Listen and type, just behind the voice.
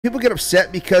People get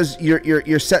upset because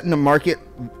you're setting the market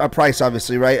a price,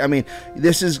 obviously, right? I mean,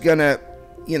 this is gonna,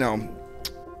 you know,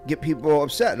 get people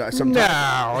upset sometimes. No,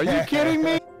 are you kidding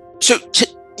me? So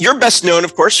you're best known,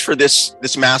 of course, for this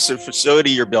massive facility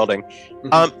you're building.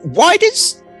 Why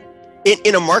does,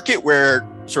 in a market where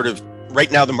sort of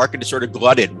right now the market is sort of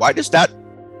glutted, why does that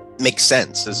make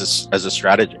sense as a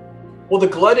strategy? Well, the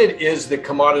glutted is the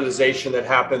commoditization that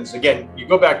happens. Again, you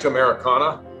go back to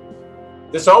Americana.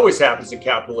 This always happens in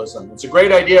capitalism. It's a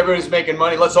great idea. Everybody's making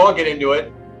money. Let's all get into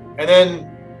it. And then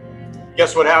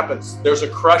guess what happens? There's a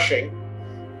crushing.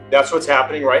 That's what's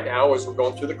happening right now as we're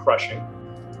going through the crushing.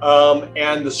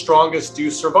 And the strongest do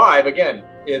survive. Again,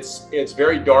 it's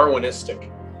very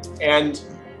Darwinistic. And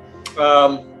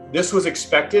this was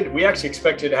expected. We actually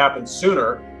expected it to happen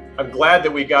sooner. I'm glad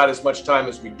that we got as much time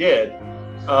as we did.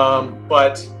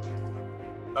 But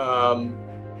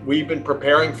we've been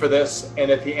preparing for this, and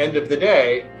at the end of the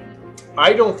day,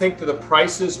 I don't think that the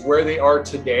prices where they are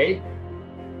today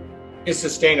is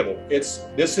sustainable. This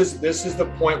is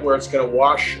the point where it's going to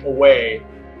wash away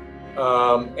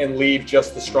and leave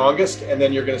just the strongest, and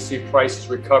then you're going to see prices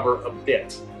recover a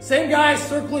bit. Same guys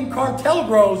circling cartel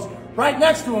bros right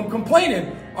next to him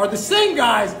complaining are the same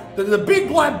guys that are the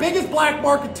biggest black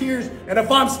marketeers, and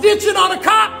if I'm snitching on a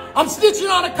cop, I'm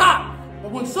snitching on a cop. But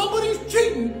when somebody's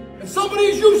cheating and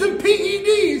somebody's using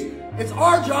PEDs, it's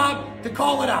our job to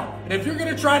call it out. And if you're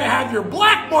going to try to have your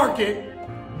black market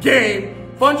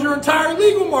game fund your entire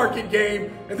legal market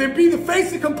game and then be the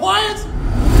face of compliance,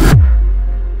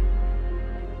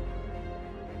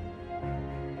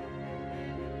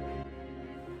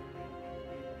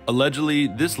 allegedly,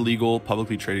 this legal,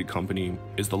 publicly traded company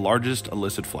is the largest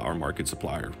illicit flower market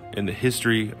supplier in the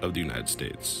history of the United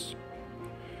States.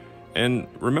 And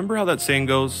remember how that saying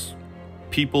goes?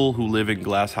 People who live in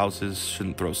glass houses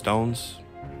shouldn't throw stones?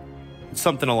 It's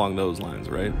something along those lines,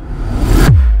 right?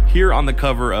 Here on the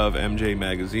cover of MJ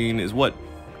Magazine is what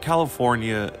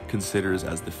California considers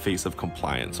as the face of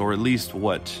compliance, or at least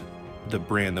what the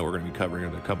brand that we're going to be covering,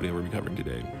 or the company that we're going to be covering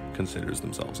today, considers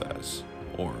themselves as,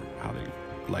 or how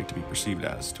they like to be perceived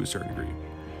as to a certain degree.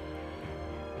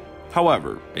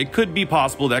 However, it could be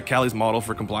possible that Cali's model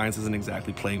for compliance isn't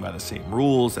exactly playing by the same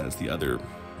rules as the other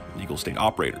legal state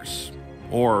operators.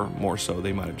 Or more so,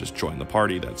 they might have just joined the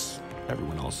party that's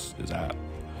everyone else is at.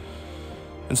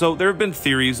 And so there have been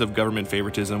theories of government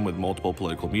favoritism with multiple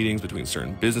political meetings between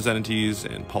certain business entities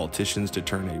and politicians to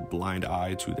turn a blind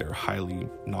eye to their highly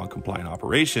non-compliant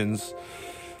operations.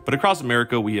 But across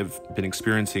America, we have been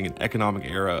experiencing an economic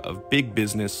era of big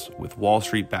business with Wall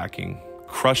Street backing,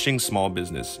 crushing small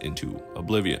business into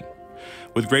oblivion.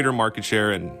 With greater market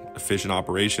share and efficient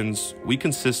operations, we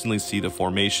consistently see the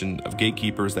formation of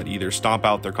gatekeepers that either stomp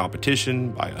out their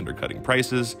competition by undercutting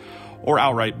prices or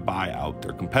outright buy out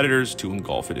their competitors to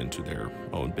engulf it into their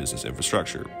own business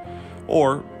infrastructure,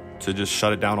 or to just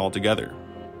shut it down altogether.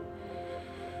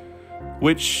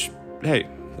 Which, hey,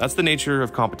 that's the nature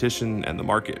of competition and the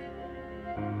market.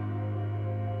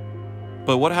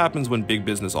 But what happens when big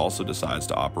business also decides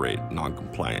to operate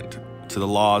non-compliant to the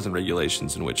laws and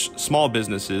regulations in which small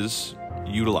businesses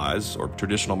utilize, or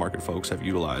traditional market folks have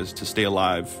utilized, to stay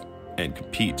alive and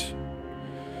compete?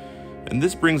 And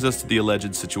this brings us to the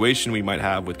alleged situation we might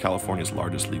have with California's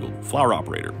largest legal flower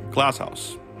operator, Glass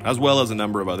House, as well as a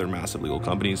number of other massive legal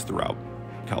companies throughout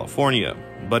California.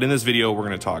 But in this video, we're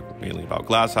going to talk mainly about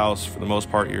Glass House for the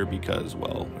most part here because,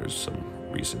 well, there's some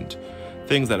recent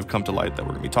things that have come to light that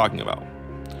we're going to be talking about.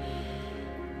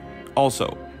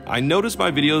 Also, I noticed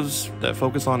my videos that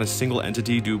focus on a single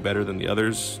entity do better than the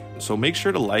others, so make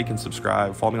sure to like and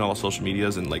subscribe, follow me on all social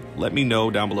medias, and let me know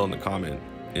down below in the comment,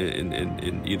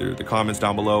 in either the comments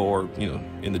down below or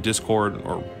in the Discord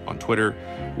or on Twitter,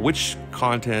 which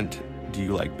content do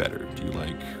you like better? Do you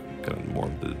like kind of more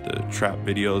of the trap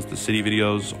videos, the city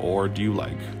videos, or do you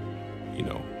like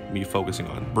me focusing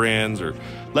on brands? Or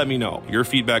let me know. Your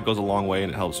feedback goes a long way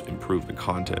and it helps improve the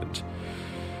content.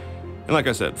 And like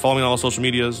I said, follow me on all social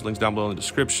medias, links down below in the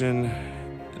description.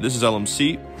 This is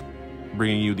LMC,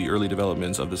 bringing you the early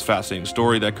developments of this fascinating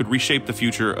story that could reshape the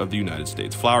future of the United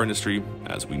States flower industry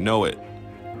as we know it.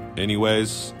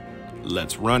 Anyways,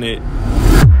 let's run it.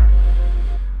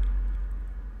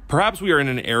 Perhaps we are in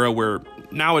an era where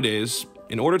nowadays,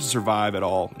 in order to survive at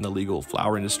all in the legal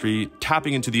flower industry,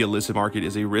 tapping into the illicit market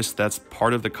is a risk that's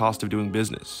part of the cost of doing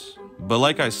business. But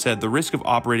like I said, the risk of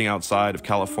operating outside of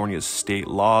California's state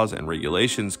laws and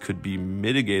regulations could be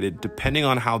mitigated depending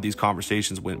on how these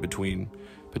conversations went between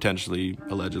potentially,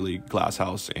 allegedly, Glass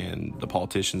House and the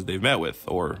politicians they've met with,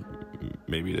 or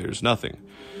maybe there's nothing. And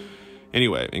this brings us to the alleged situation we might have with California's largest legal flower operator, Glass House, as well as a number of other massive legal companies throughout California. And so there have been theories of government favoritism with multiple political meetings between certain business entities and politicians to turn a blind eye to their own business infrastructure. Which, hey, that's the nature of competition and the market. But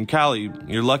Anyway, in Cali,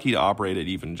 you're lucky to operate at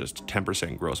even just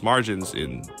 10% gross margins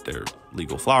in their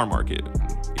legal flower market.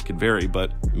 It can vary,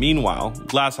 but meanwhile,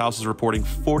 Glass House is reporting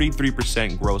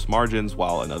 43% gross margins,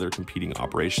 while another competing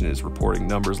operation is reporting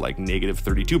numbers like negative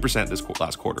 32% this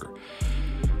last quarter.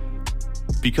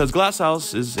 Because Glass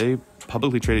House is a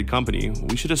publicly traded company,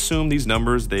 we should assume these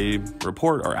numbers they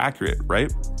report are accurate,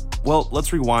 right? Well,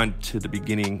 let's rewind to the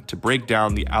beginning to break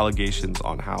down the allegations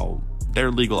on how their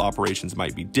legal operations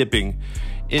might be dipping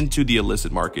into the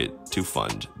illicit market to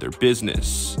fund their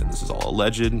business. And this is all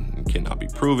alleged and cannot be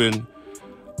proven,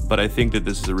 but I think that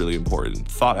this is a really important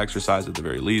thought exercise at the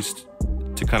very least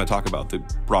to kind of talk about the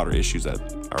broader issues that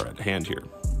are at hand here.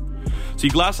 See,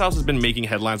 Glass House has been making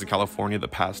headlines in California the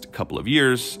past couple of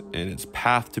years in its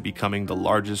path to becoming the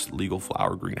largest legal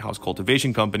flower greenhouse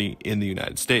cultivation company in the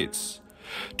United States.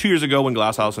 2 years ago, when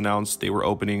Glass House announced they were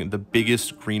opening the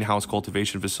biggest greenhouse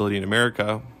cultivation facility in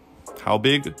America, how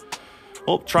big?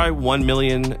 Well, try 1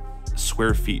 million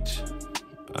square feet,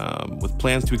 with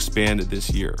plans to expand this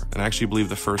year. And I actually believe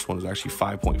the first one was actually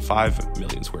 5.5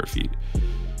 million square feet.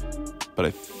 But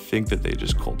I think that they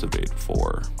just cultivate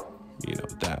for,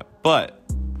 that. But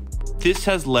this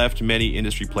has left many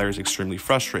industry players extremely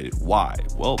frustrated. Why?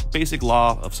 Well, basic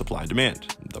law of supply and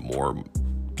demand. The more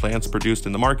plants produced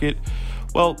in the market,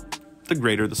 well, the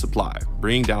greater the supply,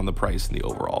 bringing down the price in the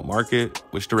overall market,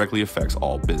 which directly affects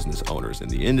all business owners in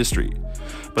the industry.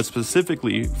 But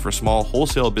specifically for small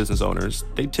wholesale business owners,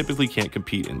 they typically can't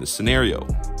compete in this scenario,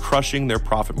 crushing their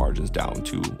profit margins down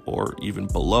to or even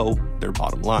below their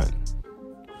bottom line.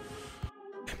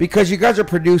 Because you guys are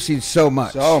producing so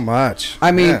much. So much.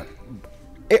 I mean,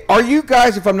 are you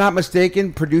guys, if I'm not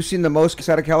mistaken, producing the most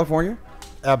out of California?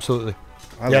 Absolutely.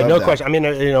 I yeah, love no that. question. I mean,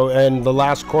 in the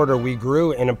last quarter we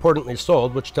grew and importantly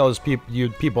sold, which tells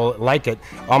people like it,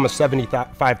 almost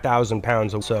 75,000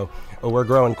 pounds. So we're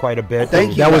growing quite a bit.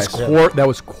 Thank you. That guys. was that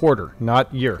was quarter,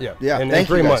 not year. Yeah. Yeah, In thank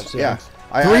 3 you guys. months. Yeah. 3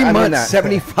 I mean months, that.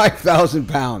 75,000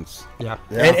 pounds. Yeah.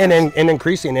 Yeah. And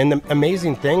increasing. And the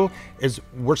amazing thing is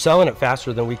we're selling it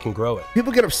faster than we can grow it.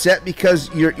 People get upset because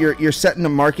you're setting the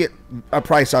market a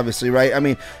price, obviously, right? I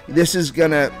mean, this is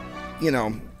gonna,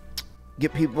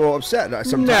 get people upset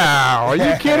sometimes. No, are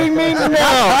you kidding me?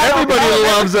 No, everybody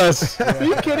loves us. Are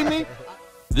you kidding me?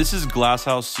 This is Glass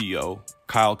House CEO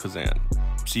Kyle Kazan.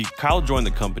 See, Kyle joined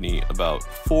the company about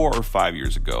 4 or 5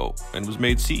 years ago and was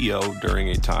made CEO during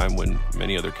a time when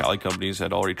many other Cali companies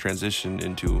had already transitioned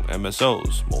into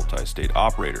MSOs, multi-state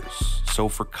operators. So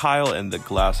for Kyle and the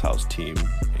Glass House team,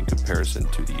 in comparison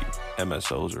to the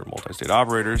MSOs or multi-state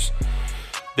operators,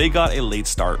 they got a late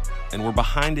start and were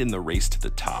behind in the race to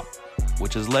the top,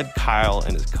 which has led Kyle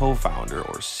and his co-founder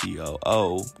or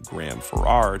COO, Graham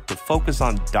Farrar, to focus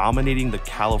on dominating the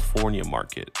California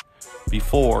market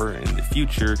before, in the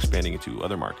future, expanding into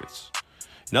other markets.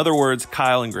 In other words,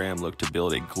 Kyle and Graham look to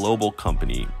build a global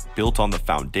company built on the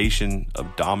foundation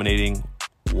of dominating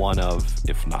one of,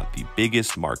 if not the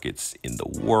biggest markets in the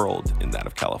world, in that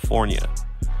of California.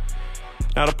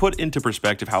 Now, to put into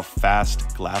perspective how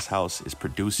fast Glass House is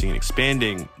producing and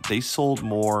expanding, they sold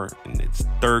more in its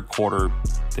third quarter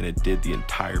than it did the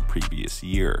entire previous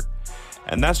year.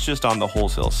 And that's just on the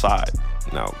wholesale side.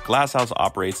 Now, Glass House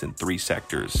operates in 3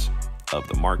 sectors of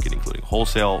the market, including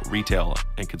wholesale, retail,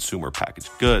 and consumer packaged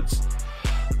goods,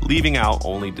 leaving out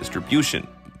only distribution.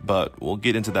 But we'll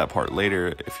get into that part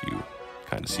later if you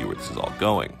kind of see where this is all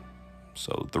going.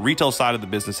 So the retail side of the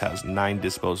business has 9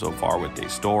 dispos so far, with a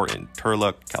store in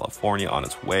Turlock, California on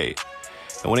its way.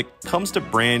 And when it comes to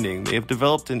branding, they have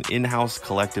developed an in-house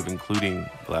collective including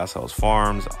Glass House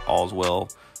Farms,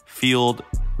 Allswell, Field,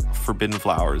 Forbidden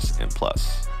Flowers, and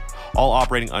Plus, all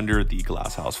operating under the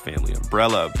Glass House family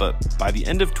umbrella. But by the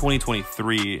end of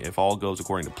 2023, if all goes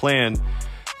according to plan,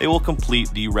 they will complete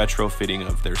the retrofitting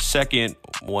of their second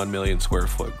 1 million square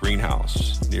foot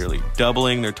greenhouse, nearly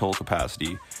doubling their total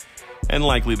capacity and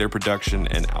likely their production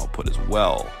and output as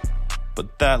well.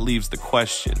 But that leaves the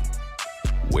question,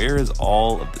 where is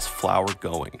all of this flower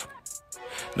going?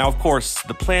 Now, of course,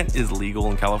 the plant is legal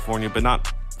in California, but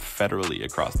not federally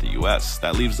across the US.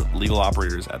 That leaves legal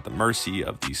operators at the mercy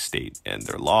of the state and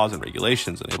their laws and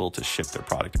regulations, unable to ship their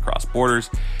product across borders.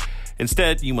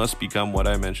 Instead, you must become what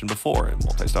I mentioned before, a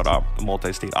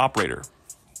multi-state operator,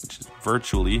 which is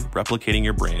virtually replicating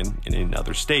your brand in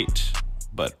another state,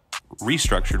 but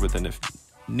restructured within a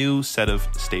new set of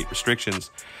state restrictions.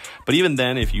 But even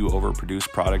then, if you overproduce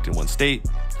product in one state,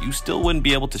 you still wouldn't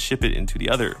be able to ship it into the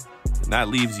other. And that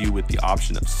leaves you with the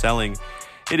option of selling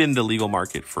it in the legal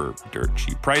market for dirt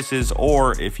cheap prices,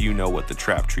 or if you know what the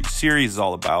Trap Tree series is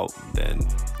all about, then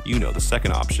you know the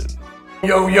second option.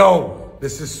 Yo,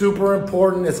 this is super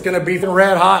important. It's going to be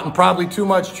red hot and probably too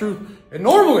much truth. And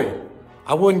normally,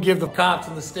 I wouldn't give the cops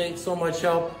in the state so much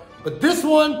help. But this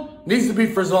one needs to be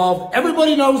resolved.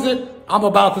 Everybody knows it. I'm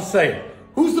about to say it.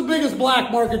 Who's the biggest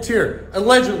black marketeer,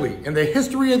 allegedly, in the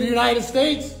history of the United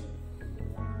States?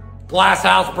 Glass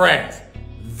House Brands.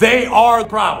 They are the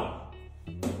problem.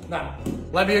 Now,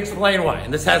 let me explain why.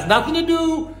 And this has nothing to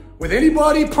do with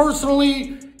anybody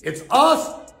personally. It's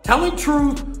us telling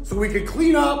truth so we can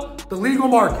clean up the legal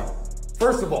market.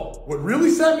 First of all, what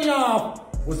really set me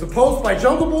off was the post by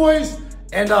Jungle Boys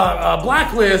and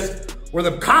Blacklist, where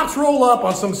the cops roll up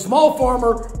on some small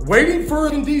farmer waiting for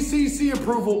an DCC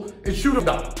approval and shoot him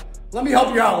down. Let me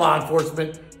help you out, law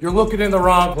enforcement. You're looking in the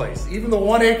wrong place. Even the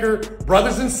 1 acre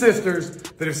brothers and sisters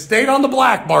that have stayed on the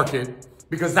black market,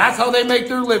 because that's how they make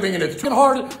their living, and it's too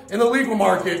hard in the legal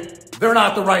market, they're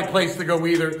not the right place to go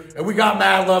either. And we got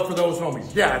mad love for those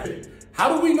homies. Yeah,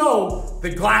 how do we know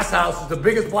that Glass House is the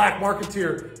biggest black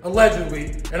marketeer,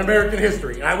 allegedly, in American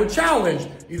history? And I would challenge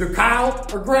either Kyle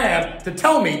or Graham to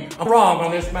tell me I'm wrong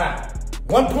on this math.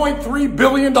 $1.3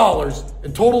 billion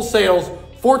in total sales,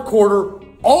 fourth quarter,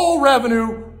 all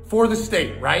revenue for the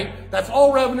state, right? That's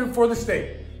all revenue for the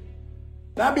state.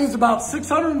 That means about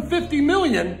 $650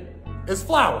 million is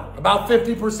flour. About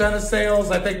 50% of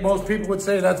sales. I think most people would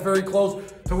say that's very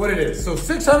close to what it is. So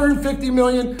 $650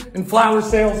 million in flour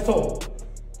sales total.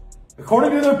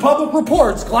 According to their public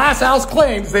reports, Glass House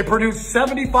claims they produce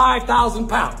 75,000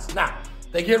 pounds. Now,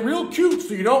 they get real cute,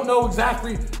 so you don't know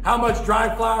exactly how much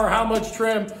dry flour, how much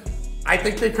trim. I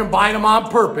think they combine them on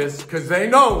purpose because they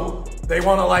know they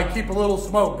want to like keep a little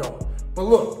smoke going. But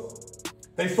look,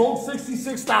 they sold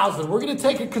 66,000. We're going to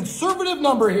take a conservative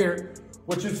number here,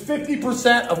 which is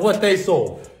 50% of what they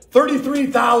sold.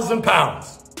 33,000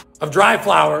 pounds of dry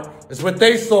flour is what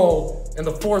they sold in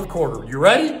the fourth quarter. You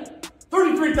ready?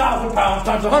 33,000 pounds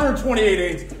times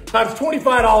 128 times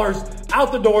 $25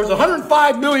 out the doors,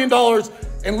 $105 million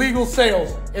in legal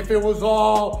sales if it was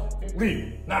all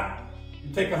legal. Now,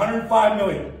 you take 105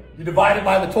 million, you divide it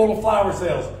by the total flour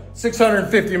sales,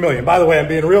 650 million. By the way, I'm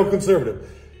being real conservative.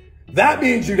 That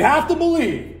means you'd have to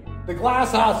believe the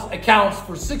Glass House accounts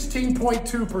for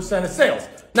 16.2% of sales.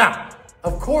 Now,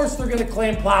 of course, they're going to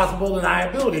claim plausible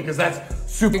deniability because that's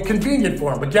super convenient for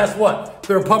them. But guess what?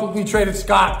 They're a publicly traded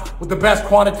stock with the best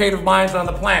quantitative minds on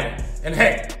the planet. And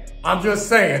hey, I'm just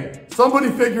saying,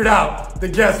 somebody figured out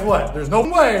that guess what? There's no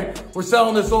way we're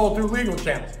selling this all through legal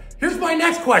channels. Here's my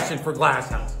next question for Glass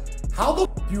House. How the f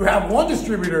do you have one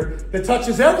distributor that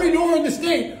touches every door in the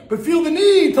state but feel the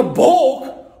need to bulk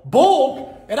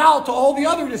it out to all the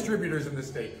other distributors in the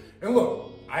state? And look,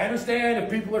 I understand if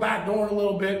people are backdooring a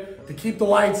little bit to keep the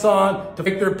lights on, to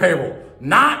make their payroll,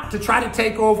 not to try to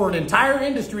take over an entire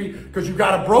industry because you've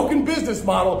got a broken business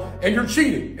model and you're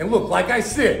cheating. And look, like I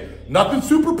said, nothing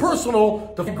super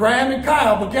personal to Graham and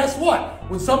Kyle, but guess what?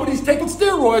 When somebody's taking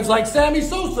steroids like Sammy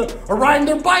Sosa or riding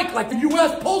their bike like the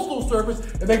U.S. Postal Service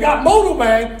and they got Moto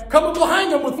Man coming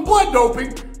behind them with blood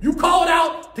doping, you call it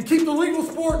out to keep the legal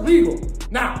sport legal.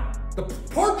 Now, the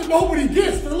part that nobody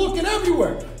gets, they're looking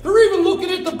everywhere. They're even looking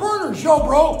at the burner show,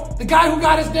 bro. The guy who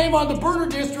got his name on the burner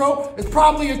distro is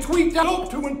probably a tweet that hope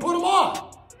to and put him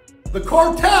on. The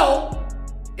cartel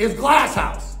is Glass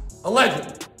House,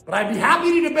 allegedly. But I'd be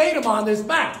happy to debate him on this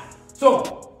math.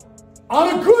 So,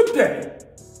 on a good day,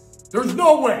 there's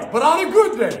no way, but on a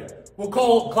good day, we'll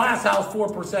call Glass House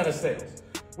 4% of sales,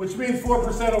 which means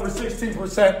 4% over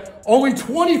 16%, only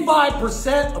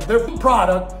 25% of their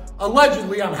product.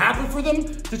 Allegedly, I'm happy for them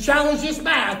to challenge this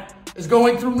math, is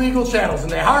going through legal channels. And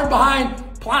they hide behind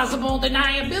plausible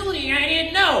deniability. I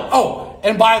didn't know. Oh,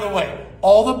 and by the way,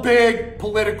 all the big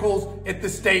politicals at the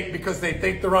state because they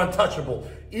think they're untouchable.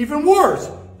 Even worse,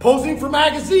 posing for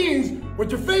magazines with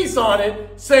your face on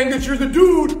it, saying that you're the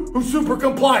dude who's super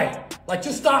compliant. Like,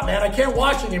 just stop, man. I can't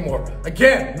watch anymore.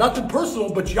 Again, nothing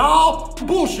personal, but y'all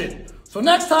bullshit. So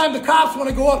next time the cops want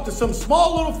to go up to some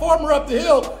small little farmer up the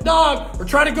hill, dog, or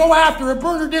try to go after a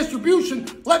burner distribution,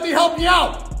 let me help you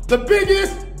out. The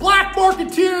biggest black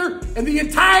marketeer in the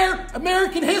entire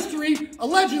American history,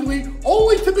 allegedly,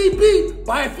 only to be beat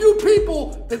by a few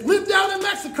people that lived down in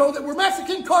Mexico that were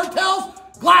Mexican cartels,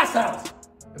 Glass House.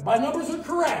 If my numbers are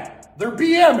correct, they're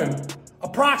BMing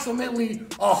approximately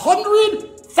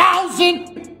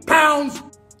 100,000 pounds.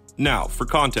 Now, for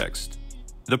context,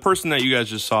 the person that you guys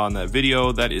just saw in that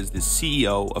video, that is the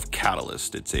CEO of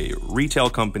Catalyst. It's a retail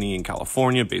company in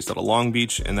California based out of Long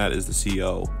Beach, and that is the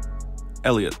CEO,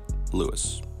 Elliot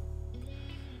Lewis.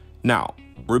 Now,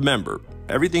 remember,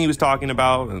 everything he was talking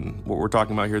about and what we're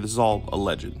talking about here, this is all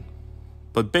alleged.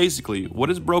 But basically, what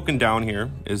is broken down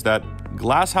here is that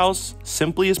Glass House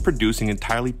simply is producing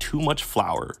entirely too much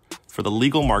flour for the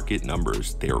legal market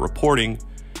numbers they are reporting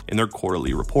in their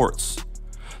quarterly reports.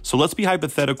 So let's be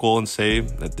hypothetical and say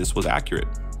that this was accurate.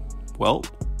 Well,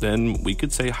 then we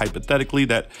could say hypothetically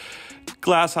that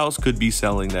Glass House could be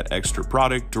selling that extra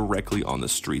product directly on the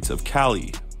streets of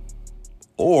Cali.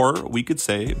 Or we could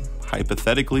say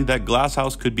hypothetically that Glass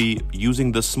House could be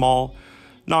using the small,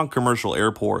 non-commercial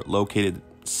airport located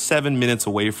 7 minutes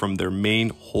away from their main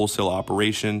wholesale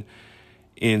operation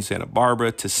in Santa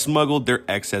Barbara to smuggle their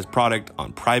excess product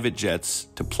on private jets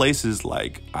to places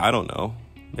like, I don't know,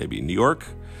 maybe New York.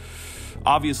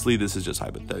 Obviously, this is just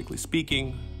hypothetically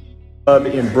speaking.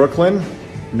 In Brooklyn,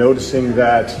 noticing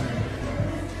that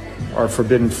our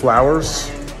forbidden flowers,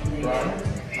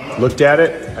 looked at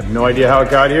it, I have no idea how it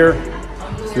got here.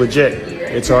 It's legit,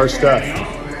 it's our stuff.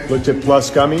 Looked at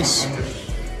Plus Gummies,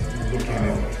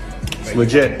 it's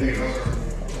legit.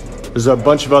 There's a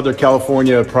bunch of other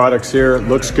California products here,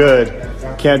 looks good.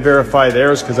 Can't verify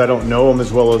theirs because I don't know them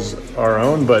as well as our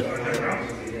own, but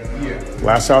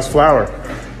Glass House flour.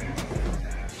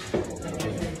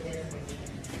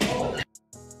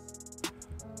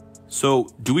 So,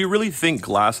 do we really think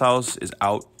Glass House is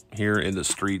out here in the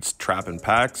streets trapping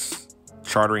packs,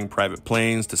 chartering private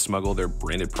planes to smuggle their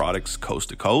branded products coast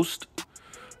to coast?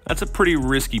 That's a pretty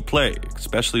risky play,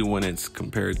 especially when it's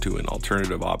compared to an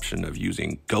alternative option of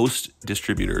using ghost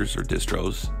distributors or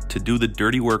distros to do the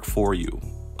dirty work for you,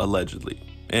 allegedly,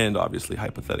 and obviously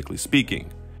hypothetically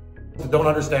speaking. Don't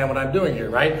understand what I'm doing here,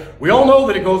 right? We all know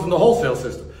that it goes in the wholesale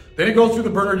system. Then it goes through the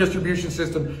burner distribution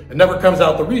system and never comes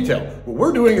out the retail. What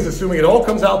we're doing is assuming it all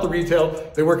comes out the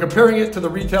retail, then we're comparing it to the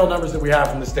retail numbers that we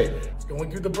have from the state. It's going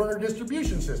through the burner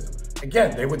distribution system.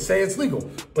 Again, they would say it's legal,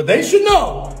 but they should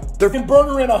know they're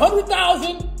burner in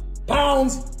 100,000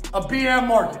 pounds of BM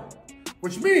market,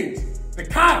 which means the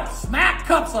Kyle smacked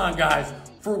cups on guys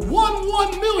for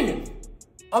 1 million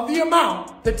of the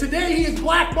amount that today he is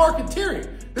black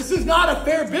marketeering. This is not a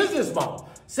fair business model.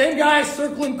 Same guys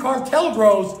circling cartel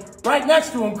bros right next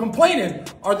to him complaining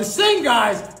are the same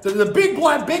guys that are the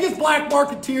biggest black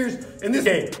marketeers in this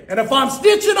game. And if I'm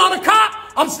snitching on a cop,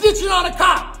 I'm snitching on a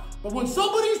cop. But when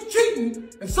somebody's cheating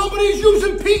and somebody's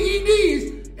using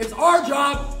PEDs, it's our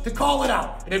job to call it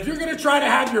out. And if you're gonna try to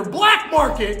have your black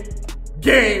market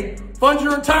game fund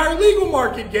your entire legal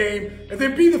market game and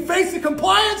then be the face of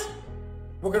compliance,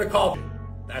 we're gonna call you.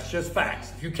 That's just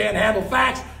facts. If you can't handle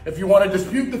facts, if you wanna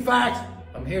dispute the facts,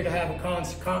 I'm here to have a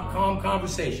calm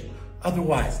conversation.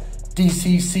 Otherwise,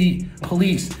 DCC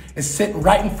police is sitting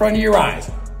right in front of your eyes.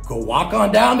 Go walk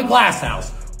on down to Glass House,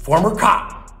 former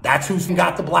cop. That's who's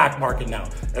got the black market now.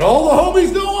 And all the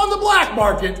homies know on the black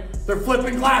market, they're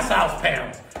flipping Glass House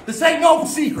pounds. This ain't no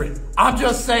secret. I'm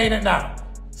just saying it now.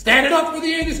 Standing up for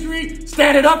the industry,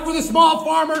 standing up for the small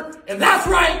farmer, and that's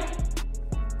right.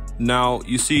 Now,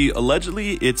 you see,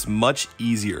 allegedly, it's much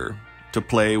easier to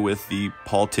play with the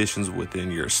politicians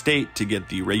within your state to get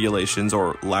the regulations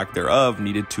or lack thereof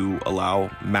needed to allow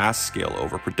mass scale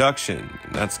overproduction.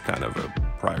 And that's kind of a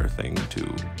prior thing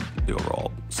to the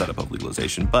overall setup of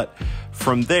legalization. But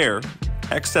from there,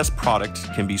 excess product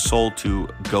can be sold to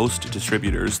ghost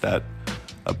distributors that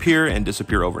appear and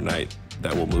disappear overnight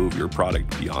that will move your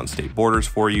product beyond state borders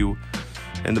for you,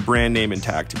 and the brand name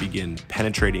intact to begin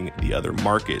penetrating the other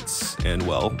markets. And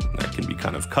well, that can be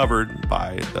kind of covered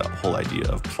by the whole idea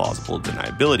of plausible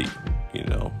deniability. You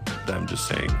know, them just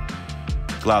saying,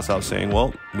 Glass House saying,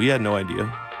 well, we had no idea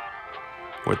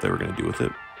what they were going to do with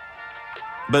it.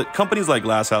 But companies like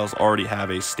Glass House already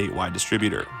have a statewide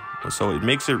distributor. So it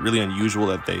makes it really unusual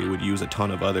that they would use a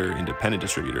ton of other independent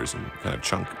distributors and kind of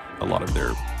chunk a lot of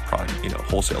their product,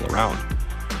 wholesale around.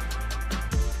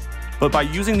 But by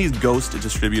using these ghost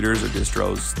distributors or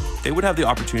distros, they would have the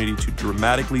opportunity to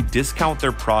dramatically discount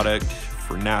their product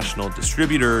for national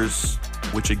distributors,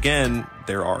 which again,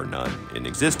 there are none in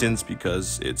existence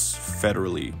because it's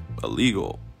federally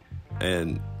illegal.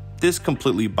 And this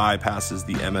completely bypasses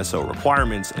the MSO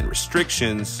requirements and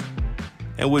restrictions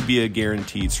and would be a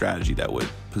guaranteed strategy that would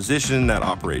position that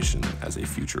operation as a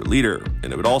future leader.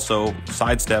 And it would also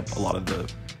sidestep a lot of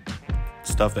the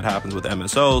stuff that happens with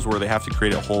MSOs where they have to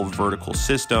create a whole vertical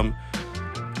system.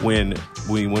 When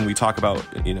we talk about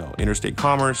interstate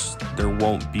commerce, there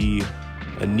won't be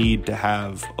a need to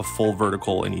have a full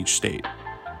vertical in each state.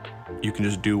 You can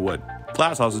just do what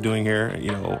Glass House is doing here,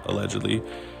 allegedly,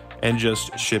 and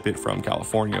just ship it from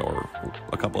California or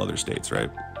a couple other states, right?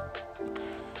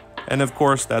 And of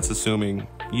course, that's assuming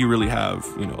you really have,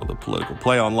 the political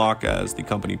play on lock as the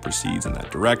company proceeds in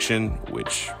that direction,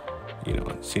 which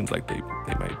it seems like they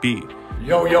might be.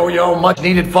 Yo, much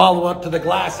needed follow-up to the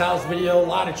Glass House video. A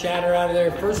lot of chatter out of there.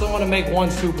 First, I want to make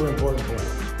one super important point.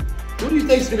 Who do you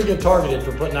think is going to get targeted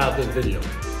for putting out this video?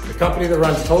 The company that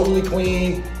runs totally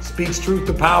clean, speaks truth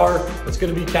to power, that's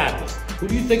going to be Catalyst. Who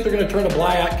do you think they're going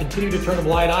to continue to turn a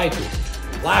blind eye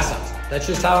to? Glass House. That's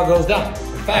just how it goes down.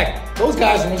 In fact, those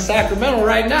guys are in Sacramento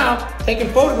right now taking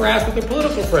photographs with their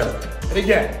political friends. And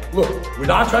again, look, we're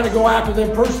not trying to go after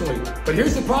them personally, but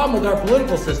here's the problem with our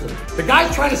political system. The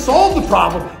guys trying to solve the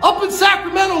problem up in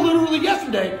Sacramento literally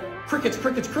yesterday,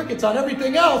 crickets on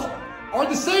everything else, are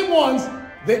the same ones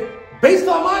that, based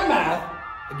on my math,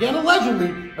 again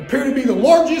allegedly, appear to be the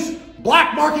largest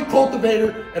black market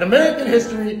cultivator in American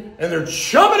history, and they're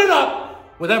chumming it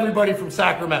up with everybody from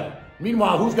Sacramento.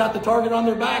 Meanwhile, who's got the target on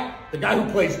their back? The guy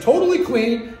who plays totally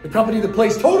clean, the company that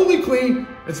plays totally clean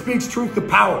and speaks truth to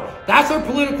power. That's our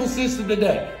political system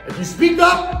today. If you speak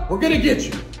up, we're gonna get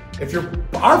you. If you're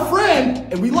our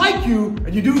friend and we like you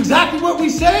and you do exactly what we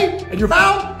say and you're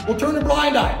found, we'll turn a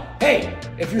blind eye. Hey,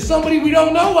 if you're somebody we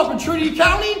don't know up in Trinity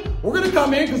County, we're gonna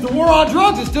come in because the war on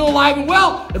drugs is still alive and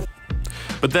well.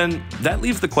 But then that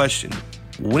leaves the question,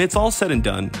 when it's all said and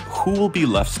done, who will be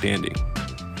left standing?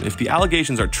 If the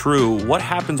allegations are true, what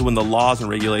happens when the laws and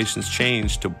regulations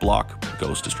change to block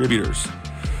ghost distributors?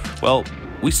 Well,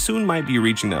 we soon might be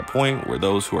reaching that point where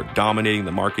those who are dominating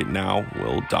the market now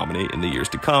will dominate in the years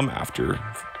to come after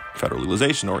federal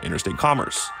legalization or interstate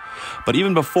commerce. But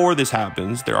even before this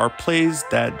happens, there are plays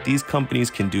that these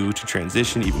companies can do to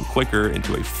transition even quicker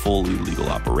into a fully legal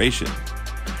operation.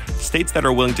 States that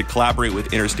are willing to collaborate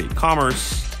with interstate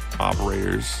commerce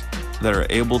operators that are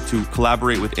able to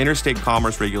collaborate with interstate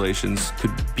commerce regulations could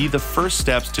be the first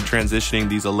steps to transitioning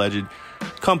these alleged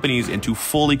companies into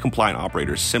fully compliant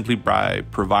operators simply by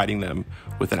providing them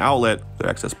with an outlet for their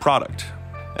excess product.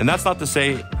 And that's not to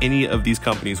say any of these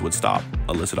companies would stop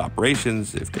illicit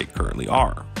operations if they currently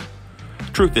are.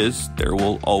 Truth is, there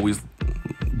will always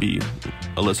be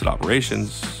illicit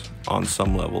operations on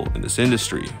some level in this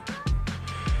industry.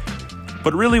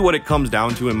 But really what it comes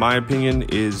down to, in my opinion,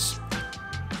 is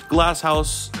Glass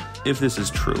House, if this is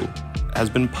true, has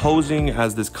been posing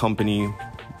as this company,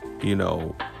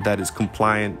 that is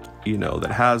compliant,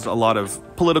 that has a lot of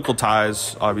political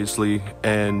ties, obviously,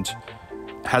 and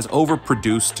has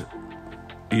overproduced,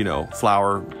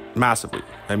 flour massively.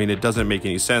 I mean, it doesn't make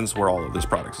any sense where all of this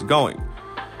product is going.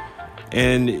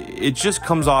 And it just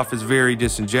comes off as very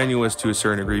disingenuous to a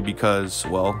certain degree because,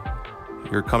 well,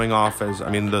 you're coming off as,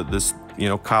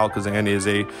 Kyle Kazan is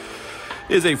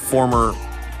a former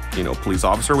police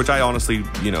officer, which I honestly,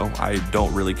 I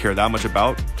don't really care that much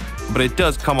about. But it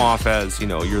does come off as,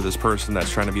 you're this person that's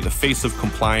trying to be the face of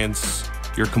compliance.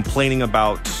 You're complaining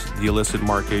about the illicit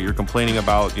market. You're complaining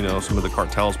about, some of the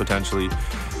cartels potentially,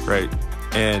 right?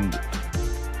 And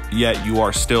yet you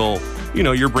are still,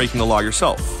 you're breaking the law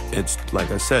yourself. It's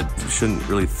like I said, you shouldn't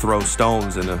really throw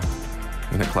stones in a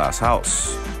Glass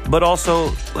House. But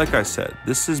also, like I said,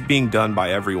 this is being done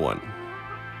by everyone.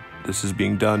 This is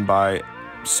being done by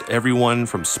everyone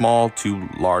from small to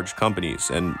large companies.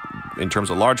 And in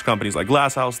terms of large companies like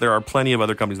Glass House, there are plenty of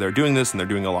other companies that are doing this, and they're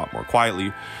doing it a lot more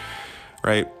quietly,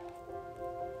 right?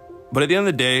 But at the end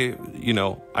of the day,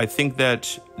 I think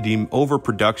that the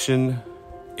overproduction,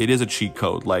 it is a cheat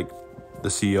code, like the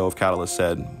CEO of Catalyst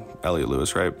said, Elliot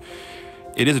Lewis, right?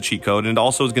 It is a cheat code, and it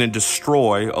also is going to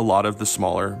destroy a lot of the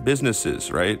smaller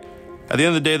businesses, right? At the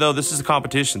end of the day, though, this is a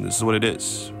competition. This is what it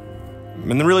is.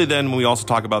 And then really then when we also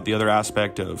talk about the other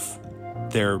aspect of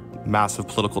their massive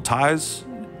political ties,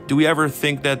 do we ever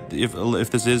think that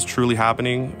if this is truly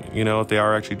happening, if they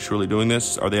are actually truly doing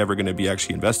this, are they ever going to be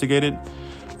actually investigated?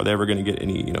 Are they ever going to get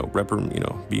any,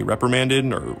 be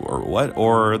reprimanded or what?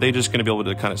 Or are they just going to be able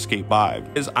to kind of skate by?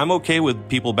 Because I'm okay with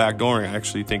people backdooring. I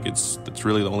actually think it's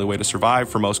really the only way to survive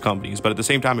for most companies. But at the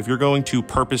same time, if you're going to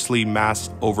purposely mass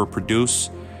overproduce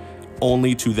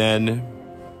only to then,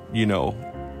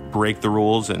 break the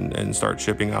rules and start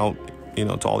shipping out,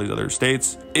 to all these other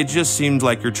states, it just seems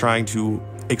like you're trying to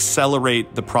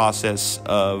accelerate the process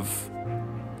of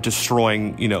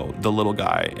destroying, the little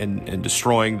guy and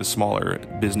destroying the smaller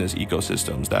business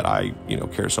ecosystems that I,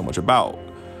 care so much about.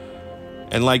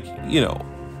 And like,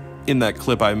 in that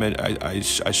clip I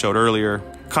showed earlier,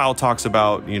 Kyle talks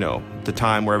about, the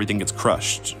time where everything gets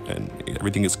crushed and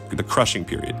everything is the crushing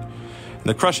period. And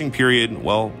the crushing period,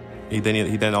 well, he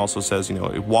then also says,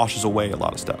 it washes away a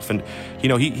lot of stuff. And, he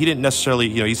didn't necessarily,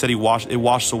 he said it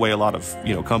washes away a lot of,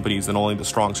 companies and only the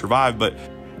strong survive. But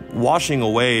washing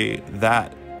away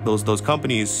those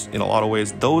companies in a lot of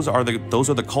ways, those are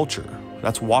the culture.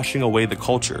 That's washing away the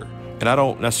culture. And I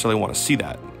don't necessarily want to see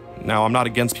that. Now, I'm not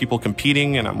against people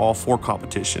competing, and I'm all for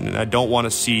competition, and I don't want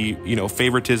to see,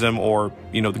 favoritism or,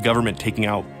 the government taking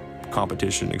out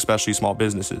competition, especially small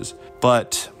businesses.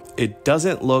 But it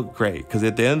doesn't look great, because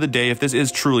at the end of the day, if this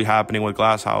is truly happening with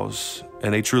Glass House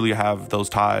and they truly have those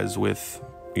ties with,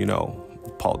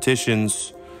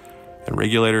 politicians and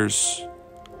regulators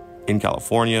in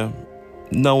California,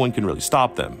 no one can really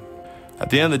stop them. At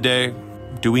the end of the day,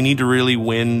 do we need to really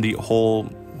win the whole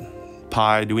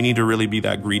pie? Do we need to really be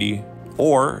that greedy?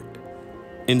 Or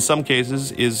in some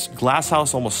cases, is Glass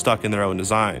House almost stuck in their own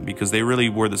design, because they really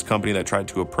were this company that tried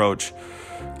to approach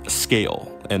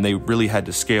scale, and they really had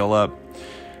to scale up,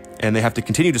 and they have to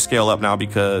continue to scale up now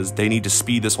because they need to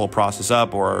speed this whole process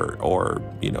up, or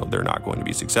they're not going to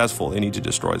be successful. They need to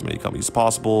destroy as many companies as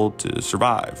possible to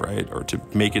survive, right? Or to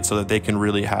make it so that they can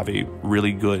really have a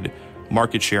really good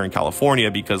market share in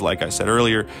California, because like I said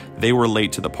earlier, they were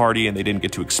late to the party and they didn't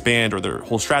get to expand, or their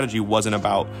whole strategy wasn't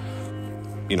about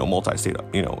multi-state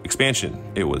expansion.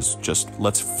 It was just,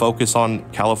 let's focus on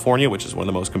California, which is one of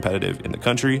the most competitive in the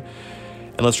country,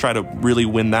 and let's try to really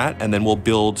win that, and then we'll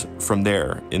build from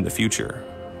there in the future.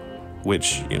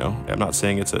 Which, I'm not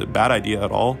saying it's a bad idea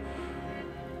at all,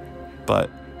 but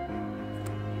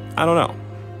I don't know.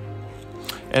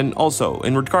 And also,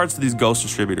 in regards to these ghost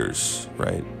distributors,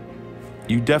 right,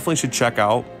 you definitely should check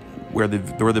out where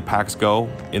the packs go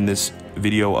in this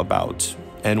video about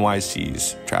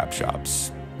NYC's trap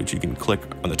shops, which you can click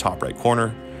on the top right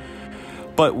corner.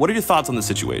 But what are your thoughts on the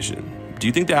situation? Do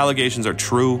you think the allegations are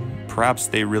true? Perhaps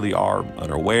they really are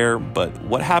unaware, but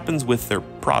what happens with their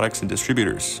products and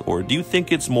distributors? Or do you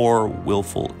think it's more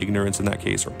willful ignorance in that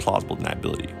case, or plausible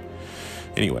deniability?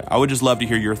 Anyway, I would just love to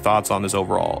hear your thoughts on this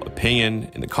overall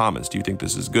opinion in the comments. Do you think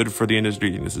this is good for the industry?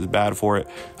 Do you think this is bad for it?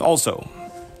 Also,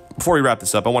 before we wrap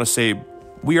this up, I want to say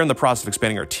we are in the process of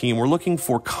expanding our team. We're looking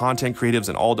for content creatives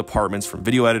in all departments, from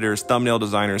video editors, thumbnail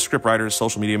designers, script writers,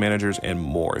 social media managers, and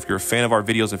more. If you're a fan of our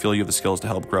videos and feel you have the skills to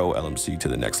help grow LMC to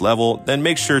the next level, then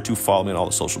make sure to follow me on all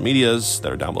the social medias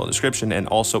that are down below in the description, and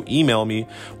also email me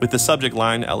with the subject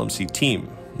line LMC team.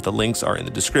 The links are in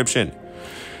the description.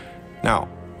 Now,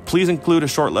 please include a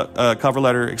short cover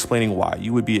letter explaining why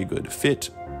you would be a good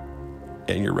fit,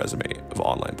 and your resume of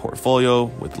online portfolio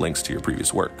with links to your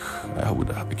previous work.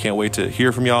 I can't wait to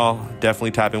hear from y'all.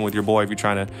 Definitely tap in with your boy if you're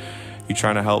trying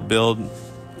to help build.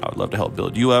 I would love to help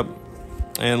build you up.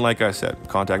 And like I said,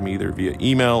 contact me either via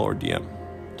email or DM.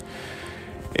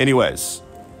 Anyways,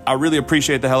 I really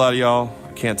appreciate the hell out of y'all.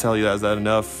 I can't tell you that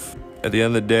enough. At the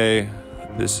end of the day,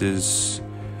 this is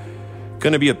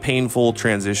going to be a painful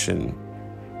transition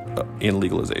in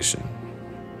legalization.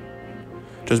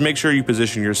 Just make sure you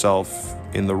position yourself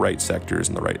in the right sectors,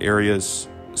 in the right areas,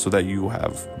 so that you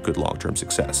have good long-term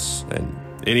success. And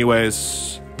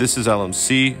anyways, this is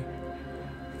LMC,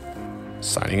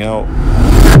 signing out.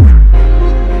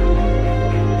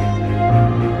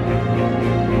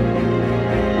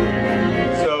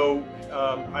 So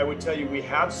I would tell you, we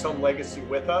have some legacy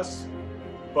with us,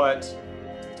 but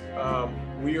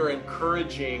we are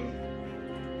encouraging,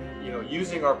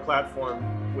 using our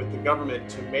platform with the government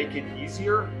to make it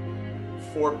easier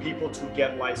for people to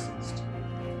get licensed.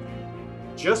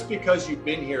 Just because you've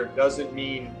been here doesn't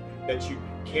mean that you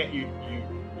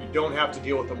don't have to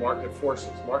deal with the market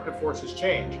forces. Market forces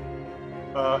change.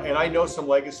 And I know some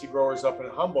legacy growers up in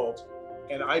Humboldt,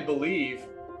 and I believe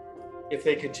if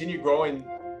they continue growing,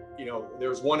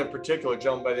 there's one in particular, a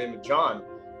gentleman by the name of John.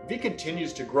 If he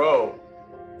continues to grow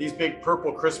these big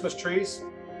purple Christmas trees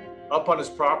up on his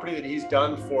property that he's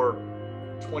done for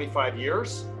 25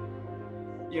 years,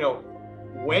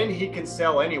 when he can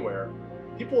sell anywhere,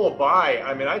 people will buy.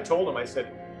 I mean, I told him, I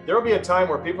said, there will be a time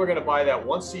where people are going to buy that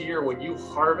once a year when you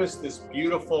harvest these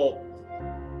beautiful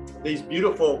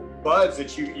buds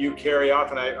that you carry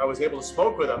off. And I was able to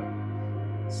smoke with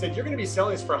him. I said, you're going to be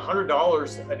selling this for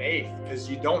 $100 an eighth, because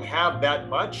you don't have that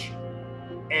much.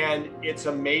 And it's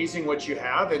amazing what you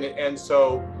have. And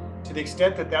so to the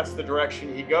extent that that's the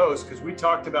direction he goes, because we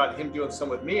talked about him doing some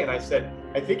with me, and I said,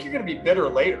 I think you're going to be bitter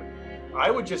later. I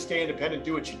would just stay independent,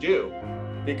 do what you do,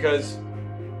 because,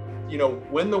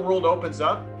 when the world opens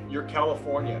up, you're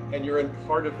California and you're in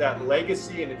part of that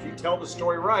legacy. And if you tell the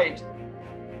story right,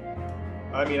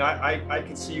 I mean, I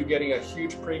can see you getting a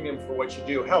huge premium for what you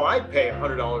do. Hell, I'd pay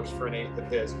 $100 for an eighth of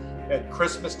his at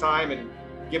Christmas time and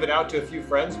give it out to a few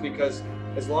friends, because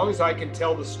as long as I can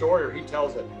tell the story, or he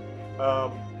tells it,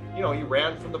 he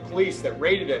ran from the police that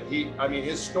raided it.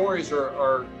 His stories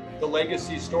are the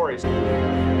legacy stories.